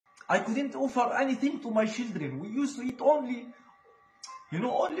I couldn't offer anything to my children. We used to eat only,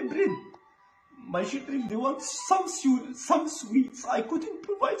 only bread. My children, they want some sweets. I couldn't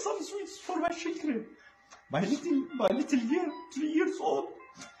provide some sweets for my children. My little girl, 3 years old,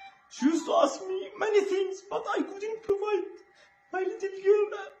 she used to ask me many things, but I couldn't provide my little girl.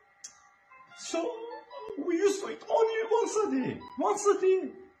 So we used to eat only once a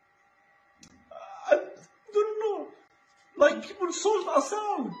day. I don't know. Like people sold us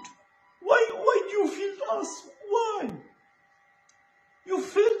out. Why do you fail us? Why? You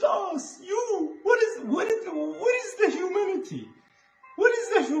failed us. You. Where is the humanity? Where is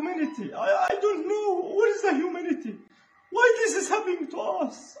the humanity? I don't know. Where is the humanity? Why this is happening to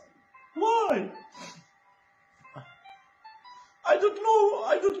us? Why? I don't know.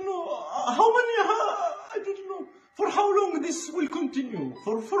 I don't know. For how long this will continue?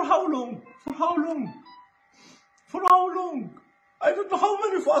 For how long? I don't know how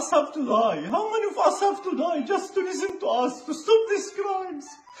many of us have to die. How many of us have to die just to listen to us, to stop these crimes?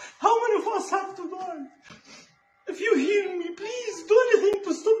 How many of us have to die? If you hear me, please do anything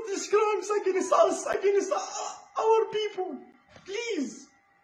to stop these crimes against us, against our people. Please.